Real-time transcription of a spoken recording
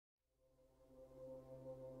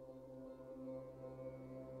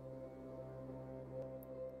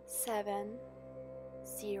7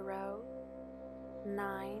 0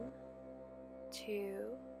 9 2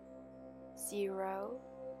 0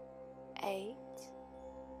 8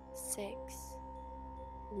 6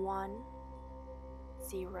 1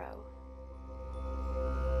 0.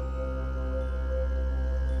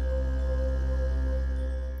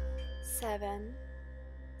 Seven,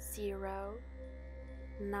 0,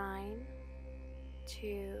 9,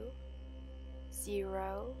 2,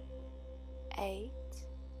 0, 8,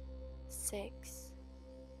 6,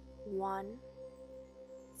 1,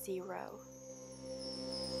 0.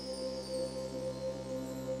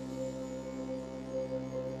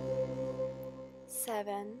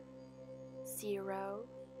 Seven, 0,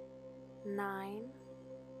 9,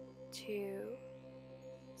 2,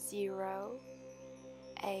 0, 8,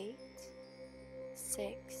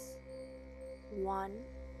 6, 1,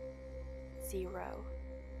 0.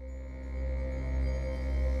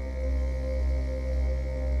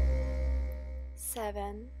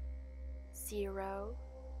 Seven, 0,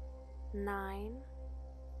 9,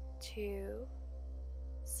 2,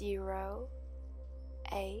 0,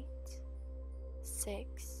 8,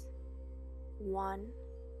 6, 1,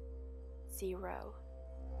 0.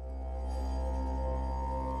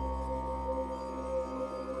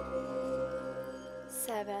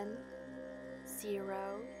 Seven,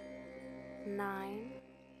 0, 9,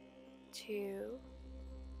 2,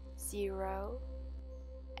 0,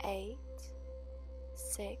 8,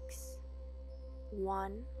 6,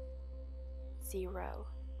 1, 0.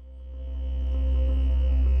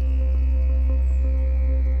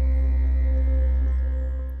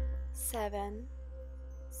 Seven,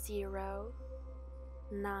 0,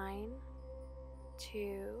 9,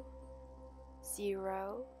 2,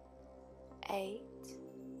 0, 8,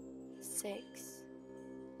 6,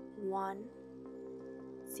 1,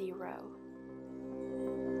 0.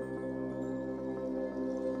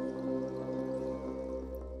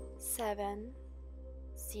 Seven,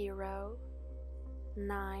 0,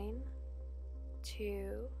 9,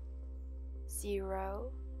 2,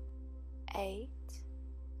 0, 8,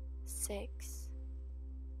 6,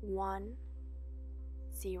 1,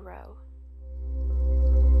 0.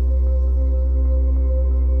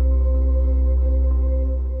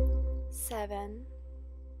 Seven,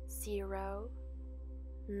 0,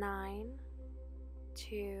 9,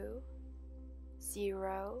 2,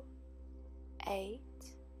 0, 8,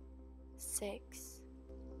 6,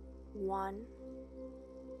 1,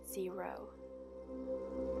 0.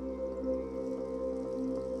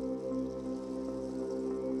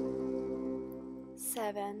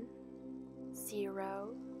 Seven, 0,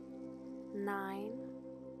 9,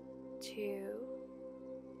 2,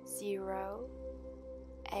 0,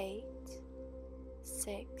 8,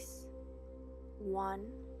 6,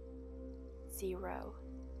 1, 0.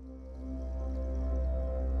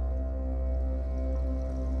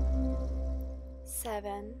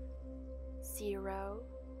 Seven, 0,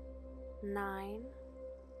 9,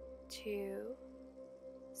 2,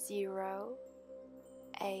 0,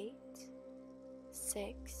 8,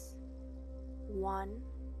 6, 1,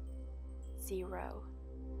 0.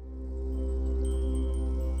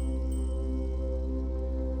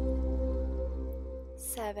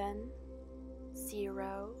 Seven,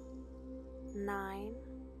 0, 9,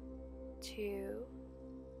 2,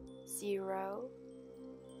 0,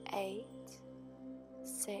 8,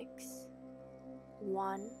 6,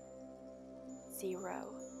 1,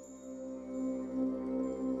 0.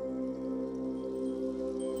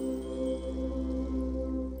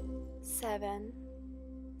 Seven,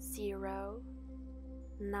 0,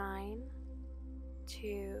 9,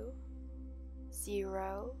 2,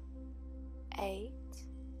 0, 8,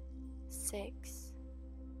 6,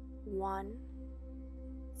 1,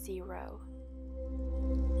 0.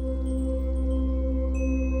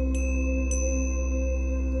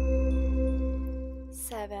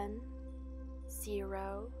 Seven,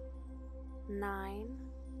 0, 9,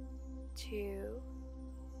 2,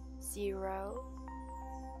 0,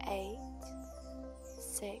 8,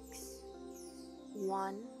 6,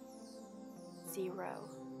 1, 0.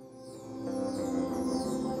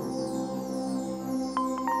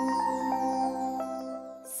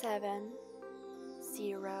 Seven,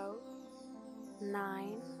 0,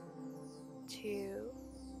 9, 2,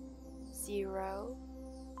 0,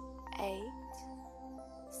 8,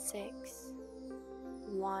 6,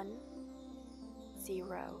 1,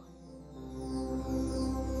 0.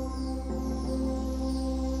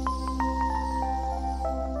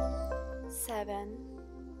 Seven,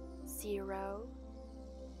 0,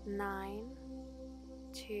 9,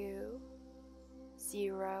 2,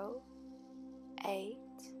 0, 8,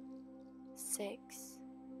 6,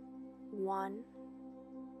 1,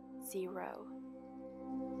 0.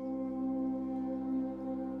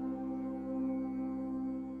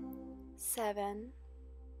 7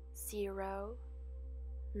 0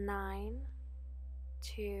 9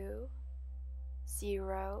 2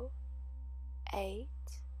 0 8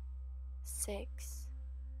 6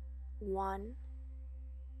 1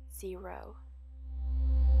 0.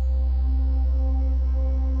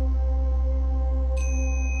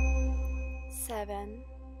 7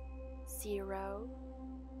 0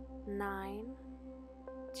 9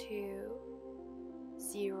 2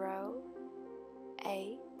 0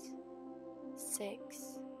 8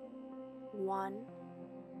 6 1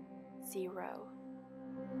 0.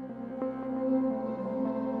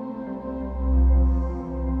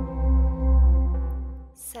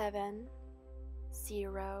 7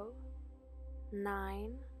 0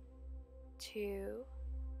 9 2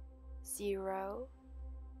 0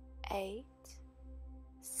 8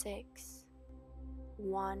 6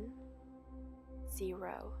 1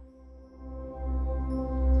 0.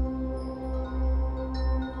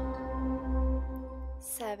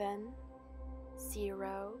 7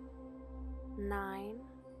 0 9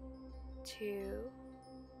 2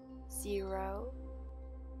 0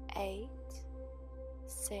 8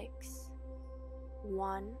 6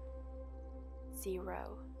 1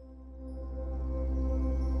 0.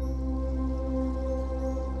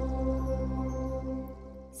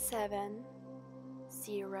 7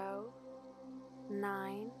 0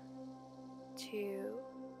 9 2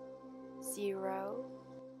 0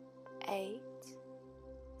 8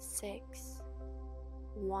 6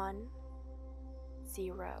 1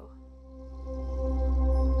 0.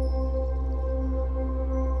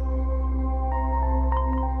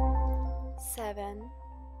 7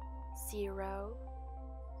 0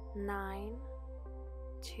 9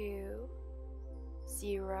 2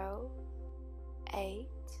 0 8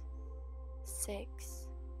 6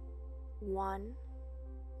 1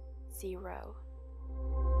 0.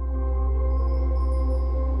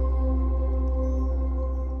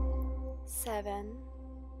 7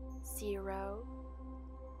 0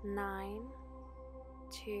 9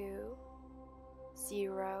 2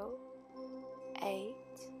 0 8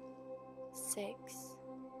 6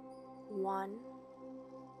 1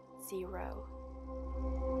 0.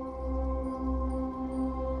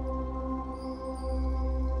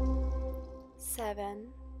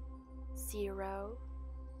 7 0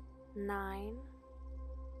 9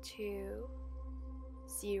 2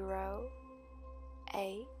 0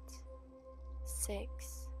 8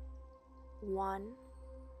 6 1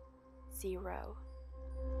 0.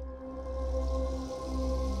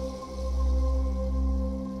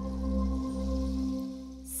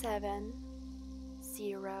 7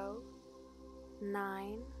 0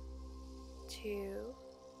 9 2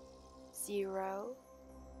 0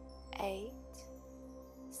 8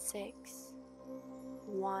 6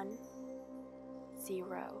 1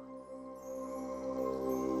 0.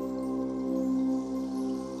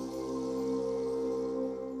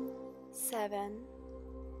 7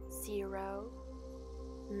 0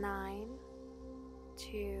 9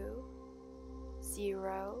 2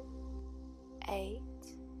 0 8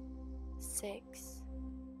 6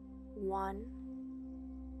 1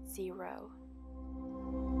 0.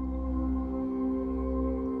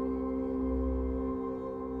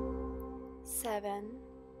 7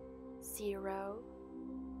 0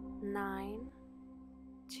 9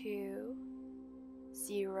 2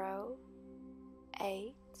 0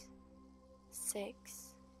 8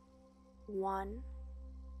 6 1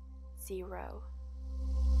 0.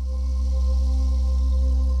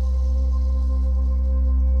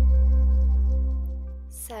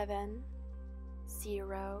 7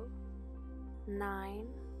 0 9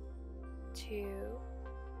 2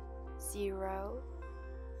 0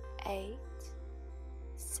 8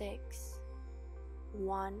 6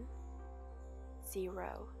 1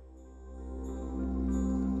 0.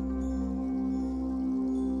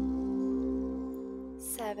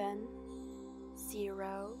 7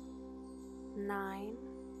 0 9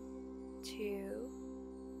 2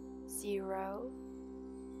 0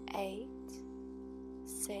 8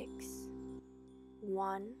 6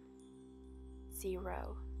 1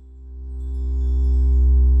 0.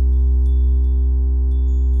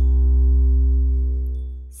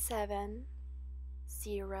 7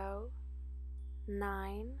 0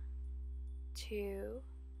 9 2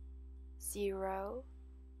 0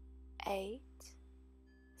 8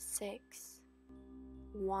 6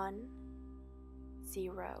 1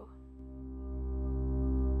 0.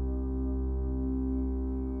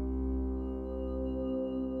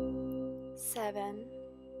 7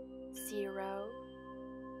 0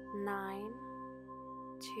 9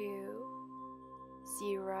 2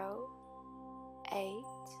 0, 8,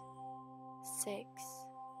 6,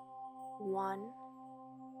 1,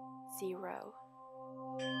 0.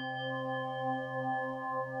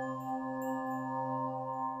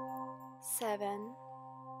 7,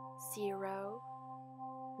 0,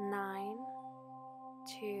 9,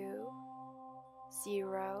 2,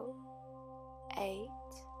 0, 8,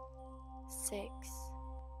 6,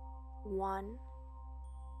 1,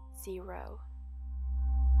 0.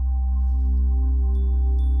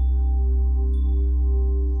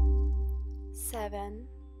 7,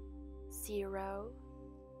 0,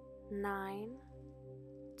 9,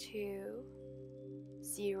 2,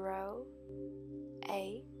 0,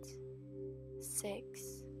 8,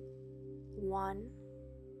 6, 1,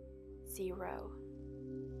 0.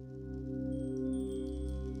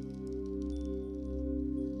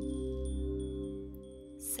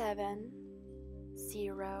 7,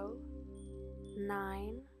 0,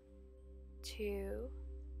 9, 2,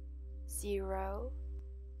 0,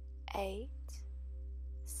 8,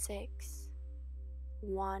 6,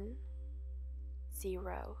 1,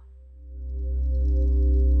 0.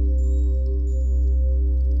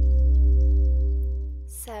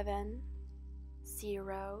 7,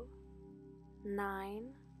 0,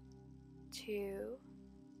 9, 2,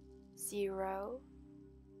 0,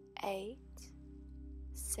 8,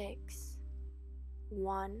 6,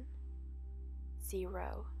 1,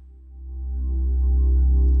 0.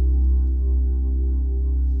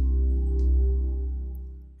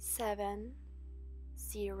 7,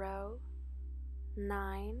 0,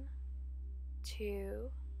 9,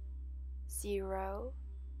 2, 0,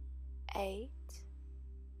 8,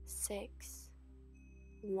 6,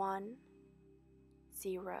 1,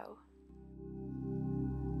 0.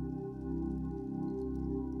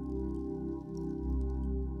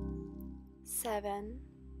 7,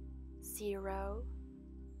 0,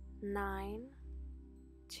 9,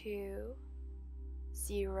 2,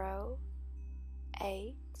 0,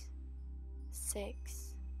 8,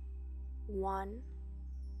 6, 1,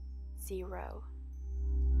 0.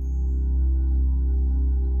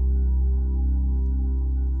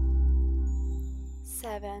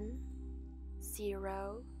 7,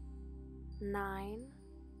 0, 9,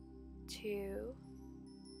 2,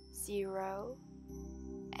 0,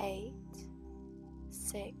 8,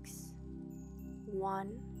 6,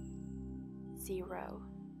 1, 0.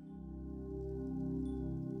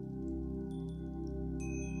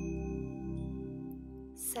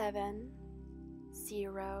 7,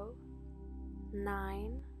 0,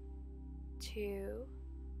 9, 2,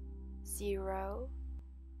 0,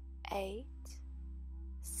 8,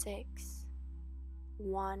 6,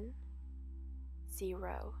 1,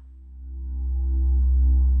 0.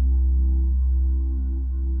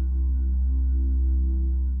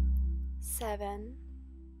 7,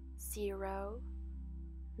 0,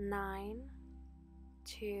 9,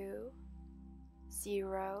 2,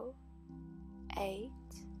 0, 8,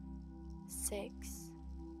 6,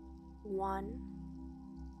 1,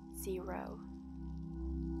 0.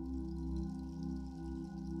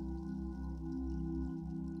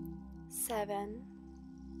 7,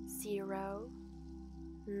 0,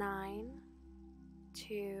 9,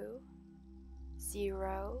 2,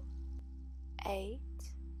 0, 8,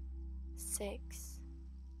 6,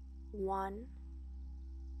 1,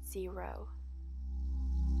 0.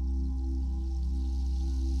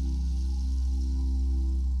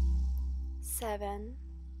 7,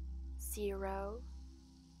 0,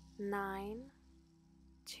 9,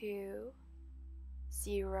 2,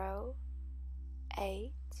 0, 8,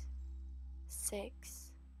 6,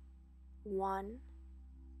 1,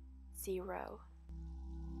 0.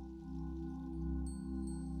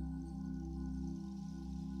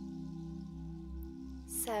 7,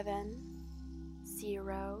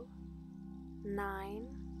 0, 9,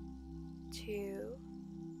 2,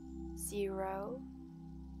 0,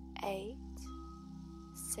 8,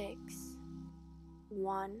 6,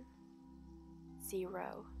 1,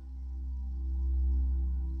 0.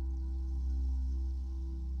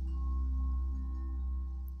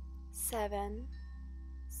 7,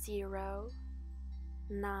 0,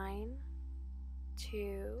 9,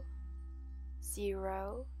 2,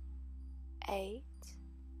 0, 8,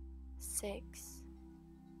 6,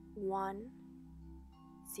 1,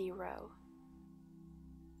 0.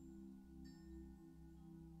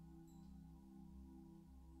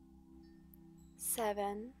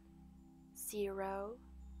 7, 0,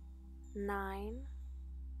 9,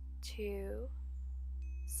 2,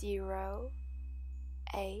 0,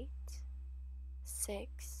 8,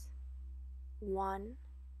 6, 1,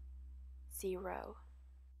 0.